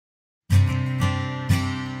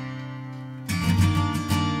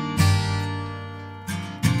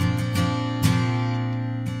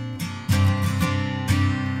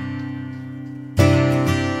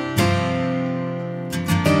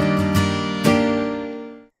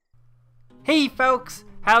Hey folks,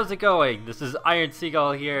 how's it going? This is Iron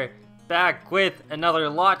Seagull here, back with another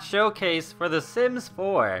lot showcase for The Sims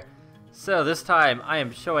 4. So this time I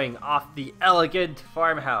am showing off the elegant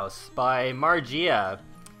farmhouse by Marjia.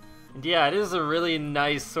 And yeah, it is a really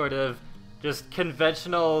nice sort of just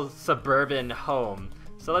conventional suburban home.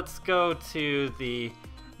 So let's go to the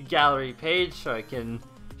gallery page so I can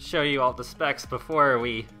show you all the specs before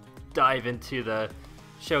we dive into the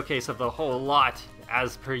showcase of the whole lot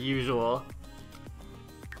as per usual.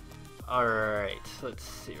 Alright, let's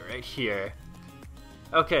see right here.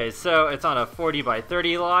 Okay, so it's on a 40 by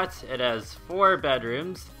 30 lot. It has 4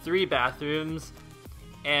 bedrooms, 3 bathrooms,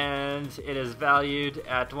 and it is valued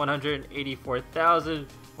at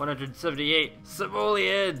 184,178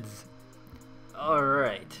 simoleons.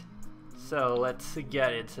 Alright, so let's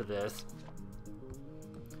get into this.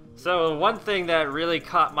 So one thing that really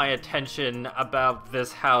caught my attention about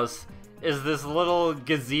this house is this little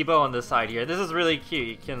gazebo on the side here. This is really cute.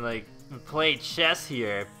 You can like play chess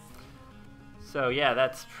here. So yeah,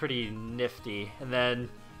 that's pretty nifty. And then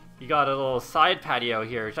you got a little side patio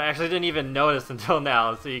here, which I actually didn't even notice until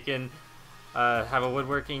now. So you can have a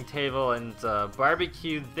woodworking table and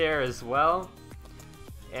barbecue there as well.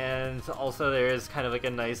 And also there is kind of like a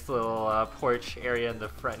nice little porch area in the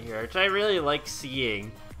front here, which I really like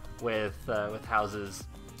seeing with houses.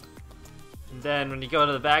 And then when you go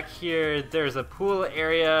to the back here, there's a pool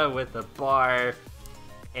area with a bar,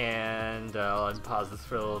 and I'll unpause this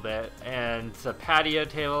for a little bit, and some patio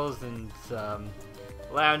tables and some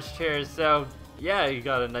lounge chairs. So yeah, you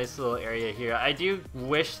got a nice little area here. I do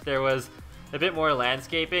wish there was a bit more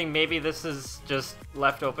landscaping. Maybe this is just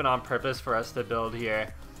left open on purpose for us to build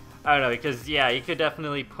here. I don't know, because yeah, you could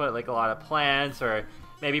definitely put like a lot of plants, or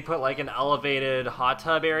maybe put like an elevated hot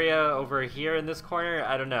tub area over here in this corner.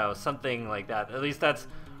 I don't know, something like that. At least that's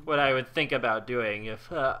what I would think about doing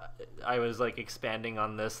if I was like expanding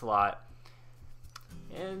on this lot.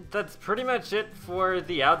 And that's pretty much it for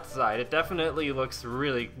the outside. It definitely looks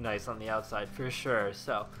really nice on the outside for sure.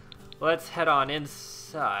 So let's head on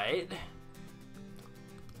inside.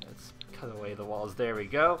 Let's cut away the walls. There we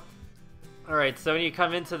go. Alright, so when you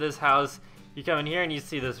come into this house, you come in here and you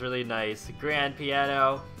see this really nice grand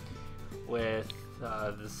piano with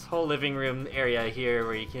this whole living room area here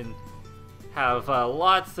where you can have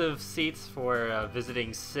lots of seats for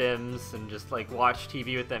visiting Sims and just like watch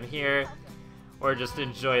TV with them here, or just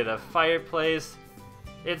enjoy the fireplace.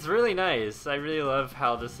 It's really nice. I really love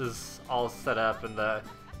how this is all set up, and the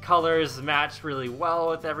colors match really well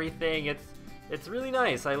with everything. It's really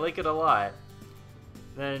nice. I like it a lot.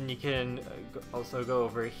 Then you can also go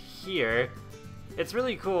over here. It's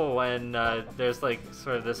really cool when there's like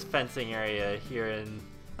sort of this fencing area here, and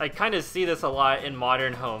I kind of see this a lot in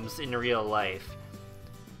modern homes in real life.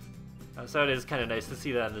 So it is kind of nice to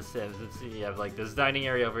see that in The Sims. You have like this dining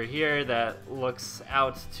area over here that looks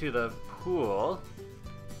out to the pool,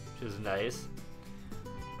 which is nice.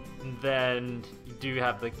 And then you do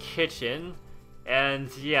have the kitchen.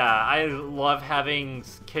 And yeah, I love having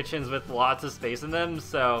kitchens with lots of space in them,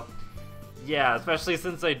 so yeah, especially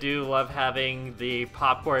since I do love having the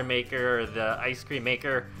popcorn maker or the ice cream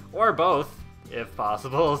maker, or both, if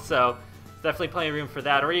possible, so definitely plenty of room for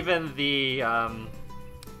that, or even the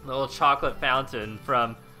little chocolate fountain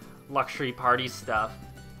from Luxury Party Stuff.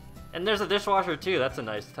 And there's a dishwasher too, that's a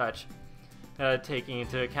nice touch, taking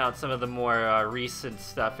into account some of the more recent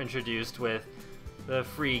stuff introduced with the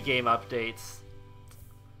free game updates.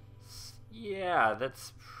 Yeah,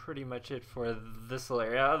 that's pretty much it for this little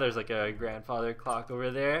area. Oh, there's like a grandfather clock over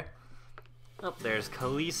there. Oh, there's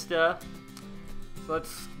Calista. So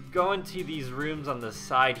let's go into these rooms on the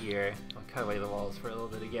side here. I'll cut away the walls for a little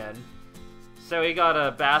bit again. So we got a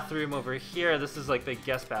bathroom over here. This is like the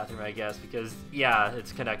guest bathroom, I guess, because yeah,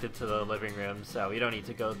 it's connected to the living room, so we don't need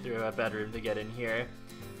to go through a bedroom to get in here.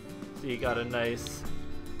 So you got a nice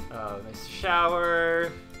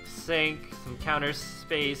shower, sink, some counter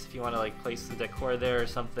space if you want to like place the decor there or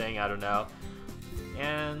something, I don't know.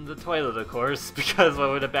 And the toilet, of course, because what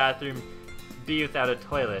would a bathroom be without a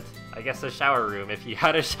toilet? I guess a shower room if you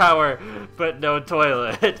had a shower but no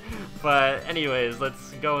toilet. But anyways,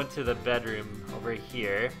 let's go into the bedroom over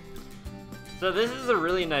here. So this is a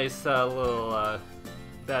really nice little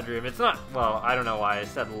bedroom. It's not, well, I don't know why I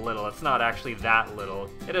said little. It's not actually that little.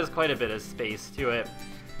 It has quite a bit of space to it.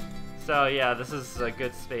 So yeah, this is a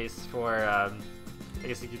good space for, I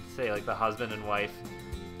guess you could say like the husband and wife.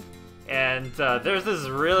 And there's this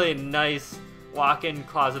really nice walk-in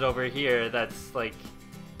closet over here that's like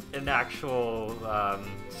an actual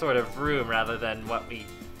sort of room rather than what we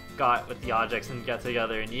got with the objects and get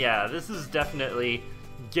together. And yeah, this is definitely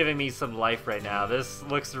giving me some life right now. This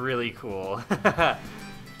looks really cool.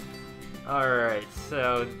 Alright,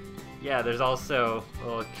 so yeah, there's also a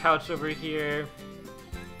little couch over here.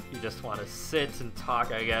 You just want to sit and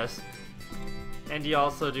talk, I guess. And you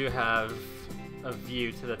also do have a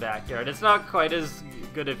view to the backyard. It's not quite as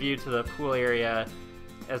good a view to the pool area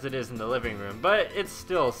as it is in the living room, but it's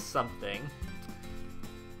still something.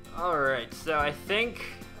 Alright, so I think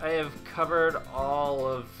I have covered all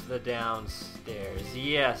of the downstairs.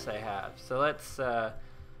 Yes, I have. So let's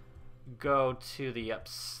go to the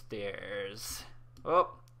upstairs. Oh.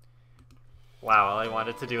 Wow, all I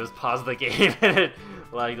wanted to do was pause the game and it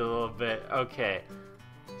lagged a little bit. Okay,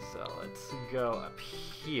 so let's go up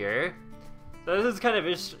here. So this is kind of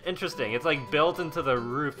interesting. It's like built into the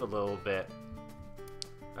roof a little bit.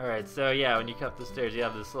 Alright, so yeah, when you come up the stairs, you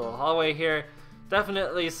have this little hallway here.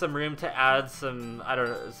 Definitely some room to add some, I don't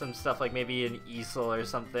know, some stuff like maybe an easel or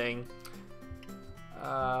something.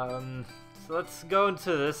 So let's go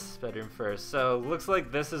into this bedroom first. So looks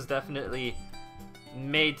like this is definitely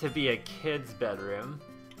made to be a kid's bedroom.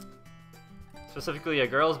 Specifically a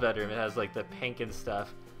girl's bedroom. It has like the pink and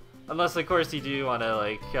stuff. Unless of course you do want to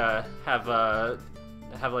like have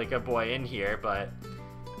like a boy in here, but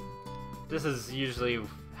this is usually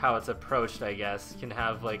how it's approached, I guess. You can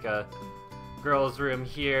have like a girl's room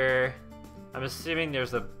here. I'm assuming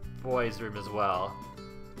there's a boy's room as well.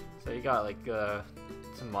 So you got like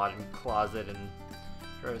some modern closet and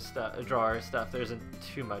drawer stuff. There isn't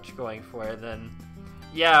too much going for it. Then,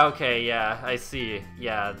 yeah, okay, yeah, I see.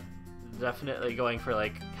 Yeah, definitely going for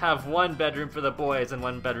like have one bedroom for the boys and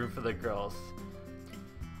one bedroom for the girls.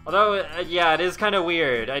 Although, yeah, it is kind of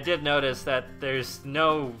weird. I did notice that there's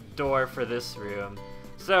no door for this room.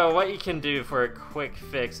 So what you can do for a quick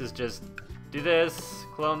fix is just do this,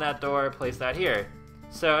 clone that door, place that here.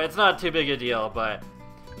 So it's not too big a deal, but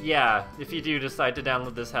yeah, if you do decide to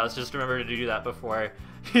download this house, just remember to do that before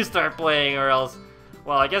you start playing, or else,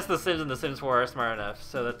 well, I guess The Sims and The Sims 4 are smart enough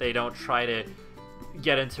so that they don't try to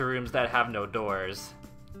get into rooms that have no doors.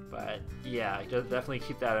 But yeah, just definitely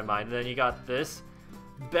keep that in mind. And then you got this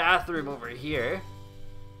bathroom over here.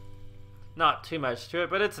 Not too much to it,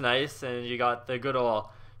 but it's nice. And you got the good old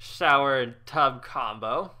shower and tub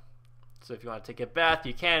combo. So if you want to take a bath,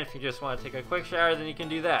 you can. If you just want to take a quick shower, then you can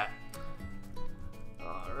do that.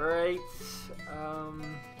 Alright.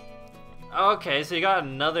 Okay, so you got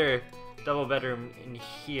another double bedroom in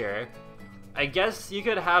here. I guess you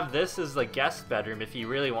could have this as the guest bedroom if you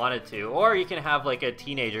really wanted to. Or you can have like a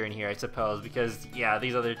teenager in here, I suppose. Because, yeah,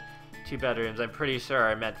 these other two bedrooms I'm pretty sure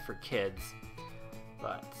are meant for kids.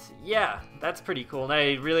 But, yeah, that's pretty cool. And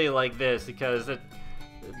I really like this because it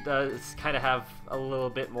does kind of have a little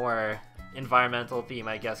bit more environmental theme,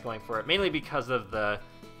 I guess, going for it. Mainly because of the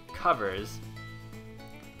covers.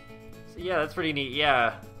 So, yeah, that's pretty neat.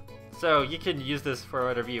 Yeah. So you can use this for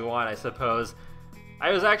whatever you want, I suppose.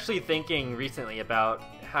 I was actually thinking recently about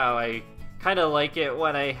how I kind of like it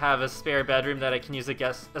when I have a spare bedroom that I can use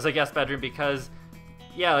as a guest bedroom because,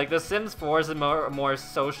 yeah, like The Sims 4 is a more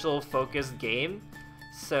social-focused game.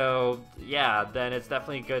 So, yeah, then it's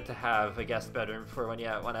definitely good to have a guest bedroom for when you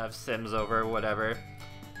want to have Sims over or whatever.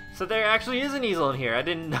 So there actually is an easel in here. I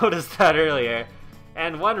didn't notice that earlier.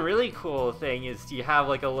 And one really cool thing is you have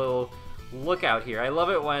like a little lookout here. I love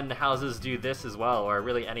it when houses do this as well, or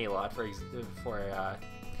really any lot for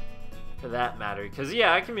that matter. Because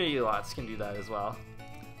yeah, community lots can do that as well.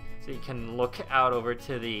 So you can look out over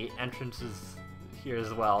to the entrances here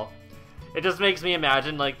as well. It just makes me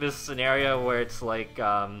imagine like this scenario where it's like,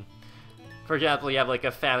 for example, you have like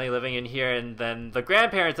a family living in here, and then the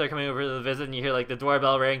grandparents are coming over to visit, and you hear like the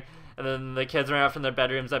doorbell ring, and then the kids run out from their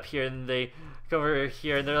bedrooms up here, and they over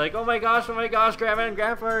here and they're like, oh my gosh, grandma and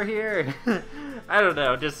grandpa are here. I don't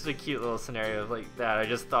know, just a cute little scenario like that I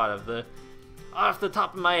just thought of off the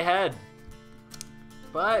top of my head.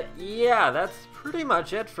 But yeah, that's pretty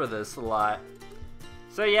much it for this lot.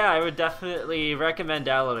 So yeah, I would definitely recommend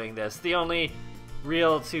downloading this. The only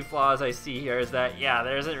real two flaws I see here is that, yeah,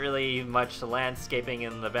 there isn't really much landscaping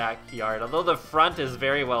in the backyard, although the front is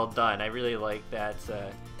very well done. I really like that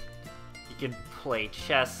you can play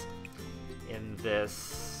chess in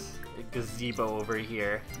this gazebo over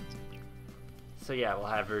here. So yeah, we'll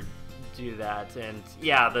have her do that. And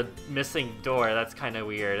yeah, the missing door, that's kind of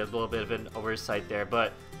weird. A little bit of an oversight there,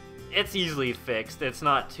 but it's easily fixed. It's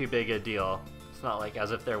not too big a deal. It's not like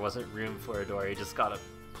as if there wasn't room for a door. You just gotta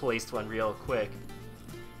place one real quick.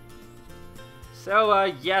 So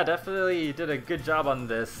yeah, definitely did a good job on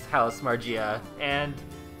this house, Marjia. And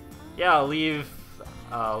yeah, I'll leave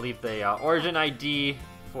the origin ID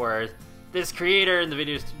for this creator in the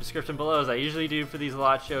video description below, as I usually do for these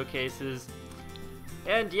lot showcases.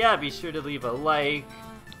 And yeah, be sure to leave a like,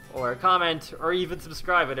 or a comment, or even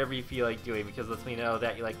subscribe, whatever you feel like doing, because it lets me know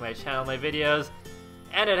that you like my channel, my videos,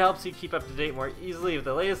 and it helps you keep up to date more easily with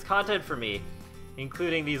the latest content from me,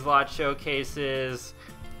 including these lot showcases,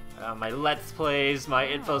 my Let's Plays, my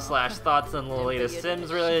info/thoughts on the latest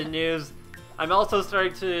Sims related news. I'm also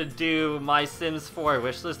starting to do my Sims 4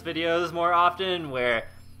 wishlist videos more often, where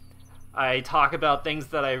I talk about things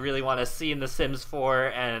that I really want to see in the Sims 4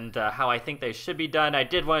 and how I think they should be done. I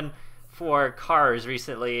did one for cars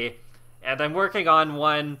recently, and I'm working on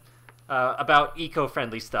one about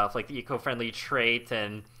eco-friendly stuff, like the eco-friendly trait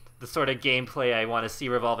and the sort of gameplay I want to see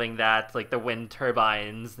revolving that, like the wind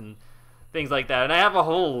turbines and things like that. And I have a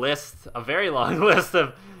whole list, a very long list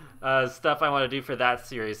of stuff I want to do for that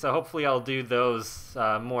series, so hopefully I'll do those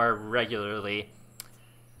more regularly.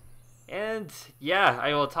 And yeah,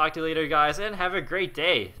 I will talk to you later, guys, and have a great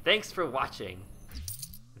day. Thanks for watching.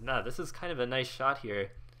 Nah, this is kind of a nice shot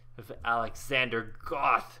here of Alexander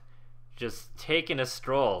Goth just taking a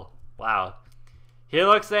stroll. Wow. He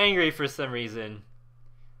looks angry for some reason.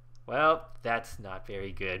 Well, that's not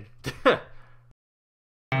very good.